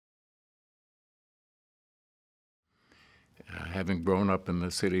Having grown up in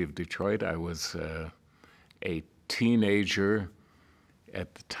the city of Detroit, I was a teenager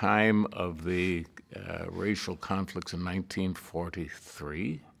at the time of the racial conflicts in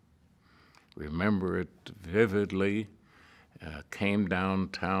 1943. Remember it vividly. Came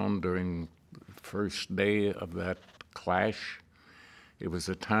downtown during the first day of that clash. It was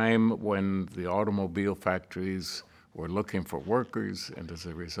a time when the automobile factories were looking for workers, and as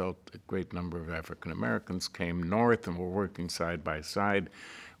a result, a great number of African Americans came north and were working side by side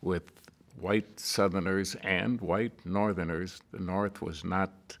with white Southerners and white Northerners. The North was not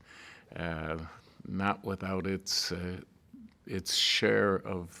without its share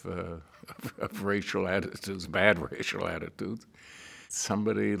of racial attitudes, bad racial attitudes.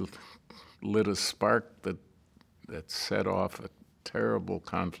 Somebody lit a spark that set off a terrible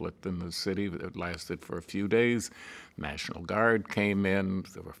conflict in the city that lasted for a few days. National Guard came in.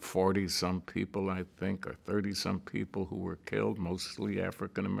 There were 40-some people, I think, or 30-some people who were killed, mostly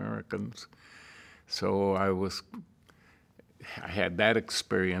African Americans. So I had that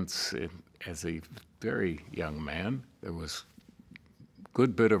experience as a very young man. There was a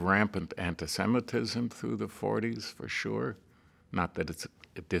good bit of rampant anti-Semitism through the 40s, for sure. Not that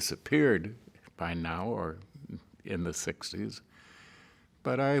it disappeared by now or in the 60s.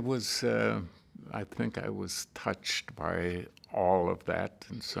 But I think I was touched by all of that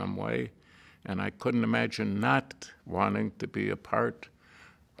in some way, and I couldn't imagine not wanting to be a part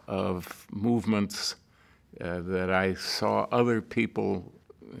of movements that I saw other people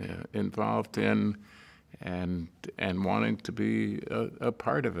involved in, and wanting to be a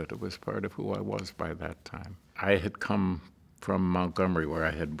part of it. It was part of who I was by that time. I had come from Montgomery, where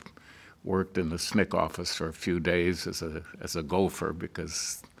I had worked in the SNCC office for a few days as a gopher,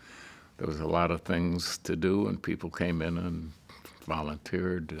 because there was a lot of things to do and people came in and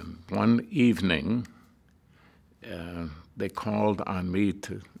volunteered. And one evening, they called on me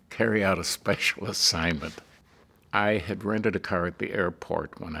to carry out a special assignment. I had rented a car at the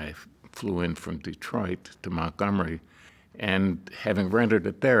airport when I flew in from Detroit to Montgomery, and having rented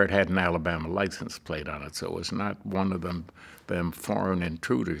it there, it had an Alabama license plate on it, so it was not one of them foreign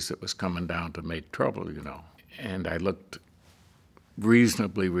intruders that was coming down to make trouble, you know. And I looked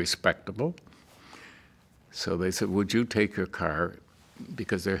reasonably respectable. So they said, would you take your car,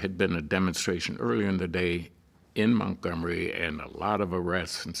 because there had been a demonstration earlier in the day in Montgomery and a lot of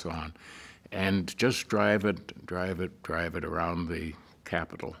arrests and so on, and just drive it around the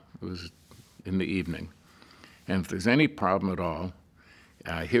Capitol. It was in the evening. And if there's any problem at all,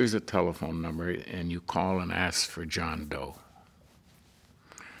 here's a telephone number, and you call and ask for John Doe.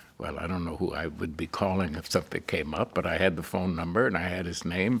 Well, I don't know who I would be calling if something came up, but I had the phone number and I had his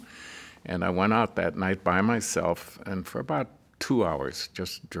name. And I went out that night by myself, and for about 2 hours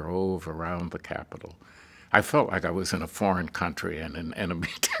just drove around the Capitol. I felt like I was in a foreign country and in enemy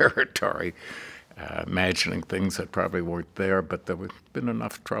territory, imagining things that probably weren't there, but there had been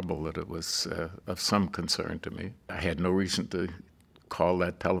enough trouble that it was of some concern to me. I had no reason to call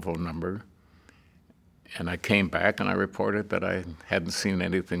that telephone number. And I came back and I reported that I hadn't seen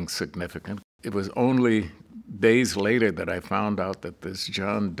anything significant. It was only days later that I found out that this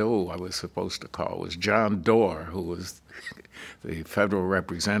John Doe I was supposed to call was John Doerr, who was the federal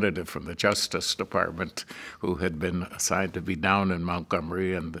representative from the Justice Department, who had been assigned to be down in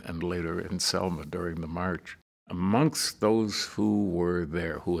Montgomery and later in Selma during the march. Amongst those who were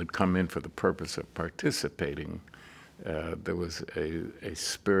there, who had come in for the purpose of participating, there was a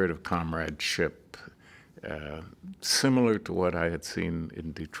spirit of comradeship, similar to what I had seen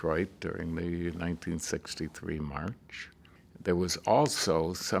in Detroit during the 1963 march. There was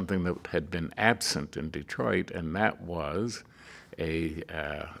also something that had been absent in Detroit, and that was a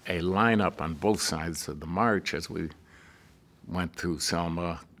lineup on both sides of the march as we went through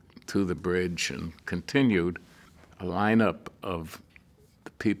Selma to the bridge and continued, a lineup of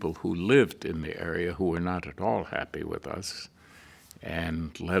the people who lived in the area who were not at all happy with us,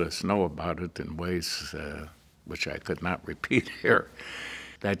 and let us know about it in ways which I could not repeat here.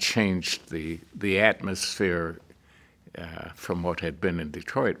 That changed the atmosphere from what had been in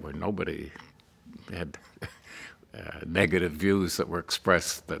Detroit, where nobody had negative views that were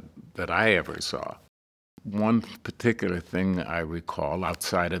expressed that I ever saw. One particular thing I recall,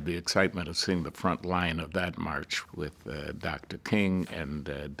 outside of the excitement of seeing the front line of that march with Dr. King and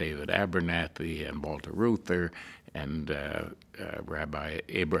David Abernathy and Walter Reuther and Rabbi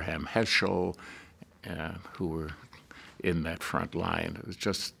Abraham Heschel, who were in that front line. It was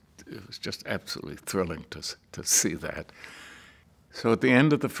just absolutely thrilling to see that. So at the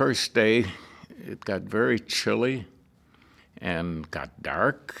end of the first day, it got very chilly and got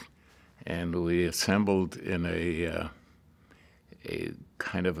dark, and we assembled in a a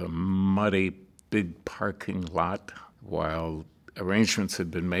kind of a muddy, big parking lot, while arrangements had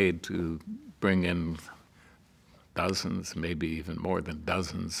been made to bring in dozens, maybe even more than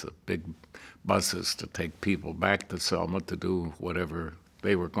dozens of big buses to take people back to Selma to do whatever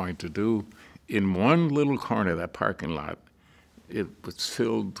they were going to do. In one little corner of that parking lot, it was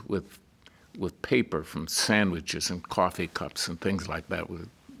filled with paper from sandwiches and coffee cups and things like that.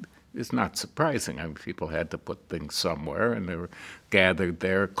 It's not surprising. I mean, people had to put things somewhere, and they were gathered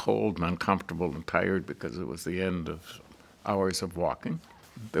there, cold and uncomfortable and tired because it was the end of hours of walking.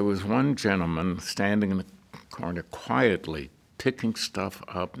 There was one gentleman standing in the corner quietly picking stuff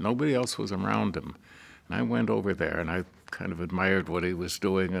up. Nobody else was around him. And I went over there, and I kind of admired what he was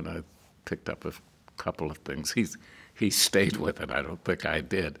doing, and I picked up a couple of things. He stayed with it. I don't think I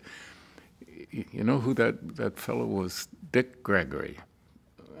did. You know who that fellow was? Dick Gregory.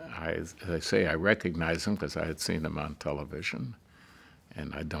 As I say, I recognize him because I had seen him on television,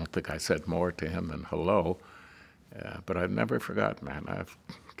 and I don't think I said more to him than hello, but I've never forgotten, man. I've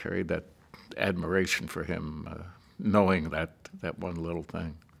carried that admiration for him, knowing that one little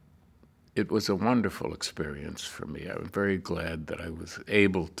thing. It was a wonderful experience for me. I was very glad that I was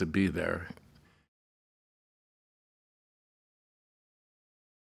able to be there